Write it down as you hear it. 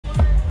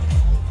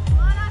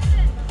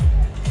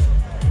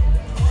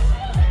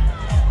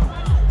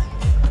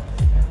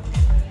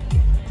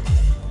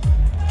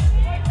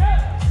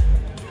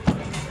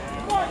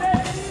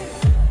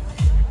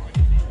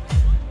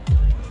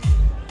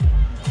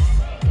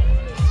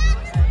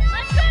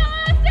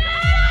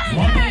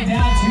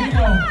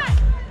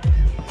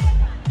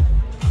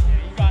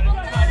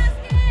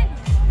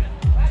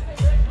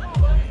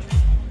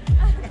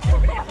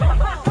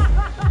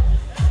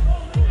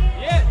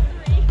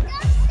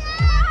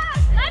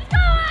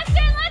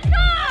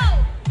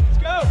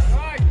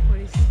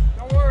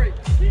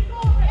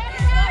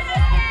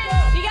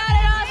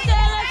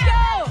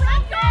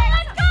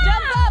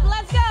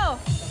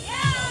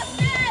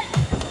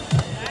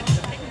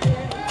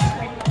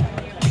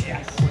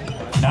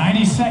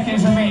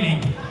seconds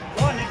remaining.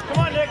 Come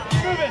on, Nick.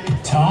 Keep moving.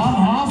 Tom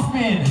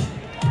Hoffman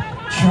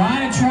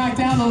trying to track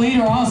down the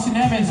leader, Austin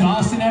Evans.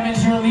 Austin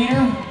Evans, your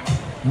leader.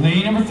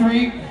 Lane number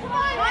 3. Tom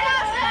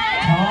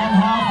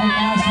Hoffman,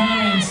 Max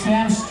Heyman,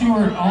 Sam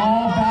Stewart,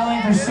 all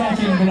battling for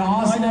second, but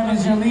Austin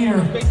Evans, your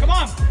leader. Come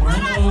on.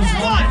 Wearing those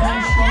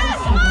one-point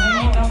shorts in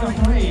lane number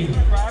 3.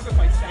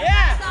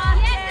 Yeah.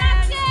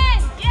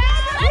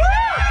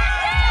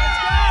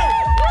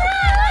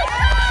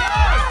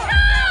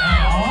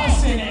 And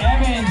Austin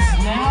Evans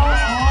now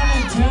on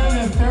into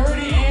the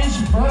 30-inch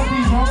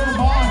burpees over the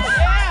box.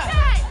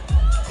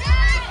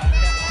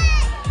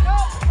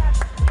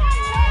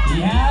 He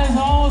has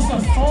almost a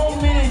full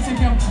minute to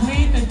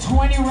complete the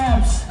 20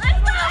 reps.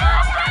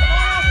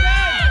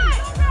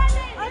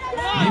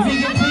 If he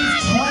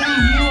completes 20,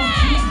 he will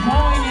keep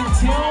going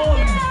until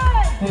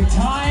the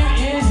time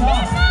is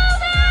up.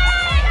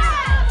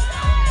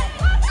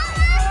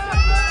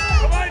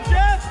 Come on,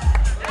 Jeff.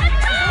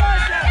 Come on,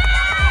 Jeff.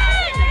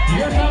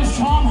 Here comes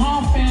Tom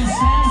Hoffman and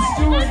Sam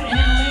Stewart in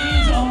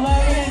lanes 11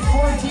 and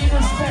 14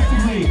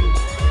 respectively.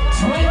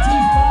 25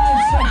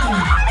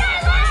 seconds.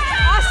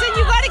 Austin,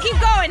 you gotta keep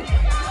going.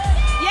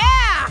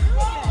 Yeah!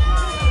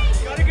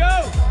 Gotta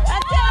go.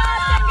 That's it,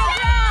 Austin,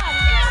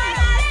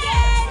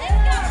 good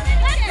job!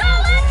 Let's go,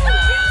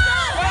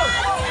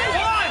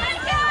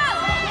 let's go!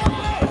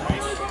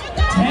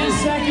 10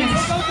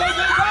 seconds. Go, go,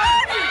 go, go.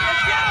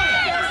 Let's go.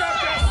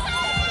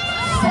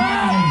 5,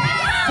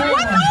 4,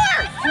 One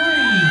more! 3,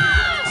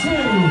 2,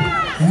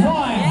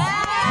 1.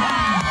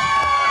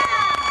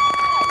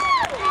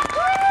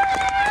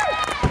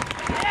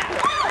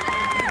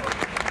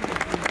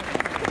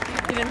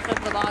 He didn't flip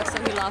the box, so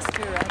he lost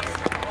 2 reps.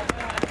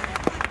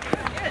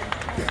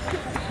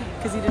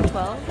 Because he did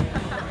 12.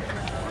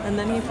 And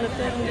then he flipped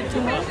it and did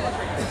 2 more.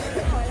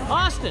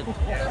 Austin.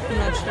 I'm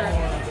not sure.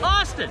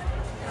 Austin.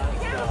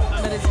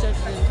 But it's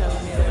just didn't tell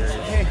me.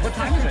 Hey, what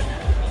time is it?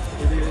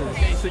 It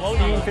is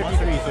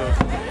 16:53, so it's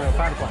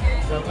 5 o'clock.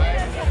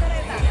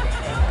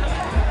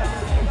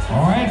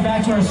 All right,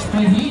 back to our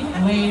split heat.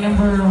 Lane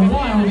number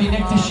 1 will be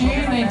Nick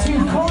DeShane. Lane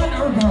 2, Colin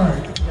Urquhart.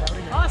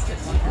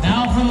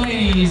 Now for the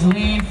ladies,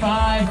 lane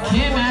 5,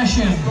 Kim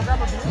Asham.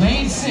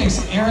 Lane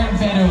 6, Erin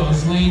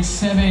Beddoes. Lane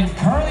 7,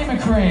 Carly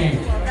McRae.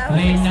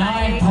 Lane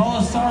 9,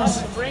 Paula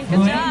Stars. Lane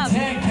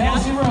 10,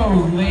 Kelsey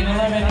Rowe. Lane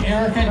 11,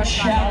 Erica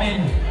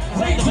Chapman.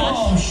 Lane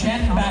 12,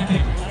 Shannon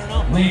Backen.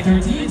 Lane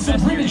 13,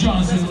 Sabrina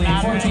Johnson.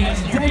 Lane 14,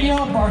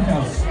 Danielle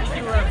Barkhouse. I think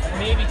you were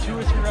maybe 2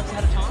 or 3 reps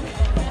ahead of Tom.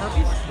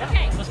 Burpees?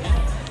 Okay.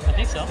 I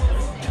think so.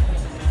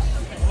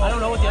 I don't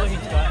know what the other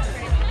heat's got.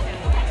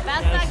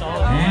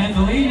 And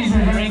the ladies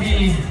are going to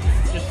be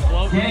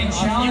getting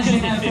challenged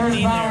in that third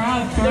final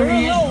round.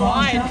 30-inch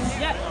ball jumps.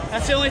 Yeah,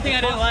 that's the only thing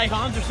I didn't like.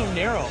 Toms are so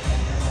narrow.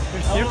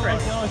 They're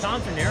different.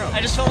 Toms are narrow.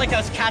 I just felt like I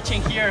was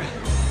catching here.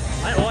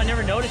 I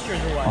never noticed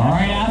yours were wide. All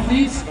right,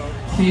 athletes,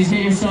 please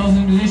get yourselves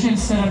in position,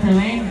 set up your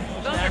lane.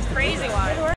 Those are crazy wide.